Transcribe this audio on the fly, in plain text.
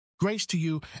Grace to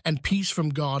you and peace from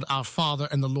God our Father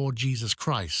and the Lord Jesus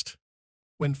Christ.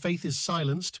 When Faith is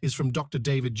Silenced is from Dr.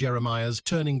 David Jeremiah's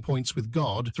Turning Points with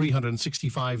God,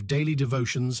 365 Daily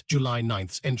Devotions, July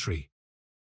 9th entry.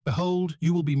 Behold,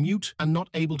 you will be mute and not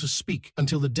able to speak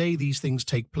until the day these things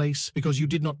take place, because you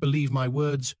did not believe my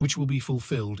words, which will be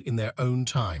fulfilled in their own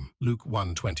time. Luke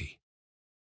 1:20.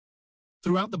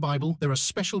 Throughout the Bible, there are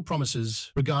special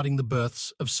promises regarding the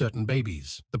births of certain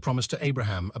babies. The promise to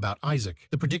Abraham about Isaac,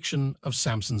 the prediction of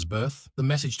Samson's birth, the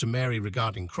message to Mary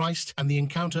regarding Christ, and the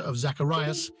encounter of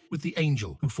Zacharias with the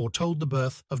angel who foretold the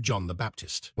birth of John the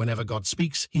Baptist. Whenever God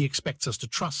speaks, he expects us to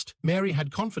trust. Mary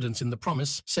had confidence in the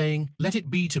promise, saying, "Let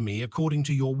it be to me according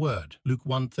to your word." Luke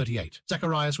 1:38.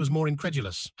 Zacharias was more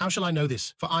incredulous. "How shall I know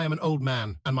this? For I am an old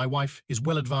man, and my wife is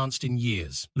well advanced in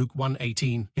years." Luke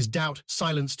 1:18. His doubt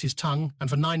silenced his tongue, and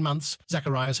for 9 months,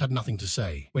 Zacharias had nothing to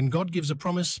say. When God gives a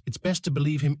promise, it's best to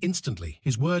believe him instantly.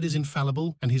 His word is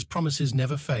infallible, and his promises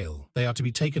never fail. They are to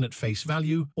be taken at face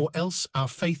value, or else our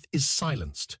faith is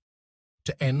silenced.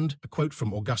 To end, a quote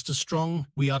from Augustus Strong: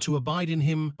 "We are to abide in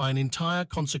him by an entire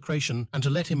consecration, and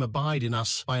to let him abide in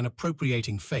us by an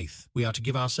appropriating faith. We are to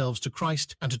give ourselves to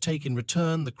Christ, and to take in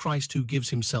return the Christ who gives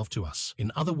himself to us.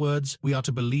 In other words, we are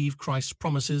to believe Christ's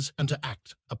promises and to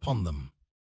act upon them."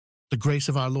 The grace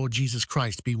of our Lord Jesus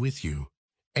Christ be with you.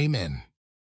 Amen.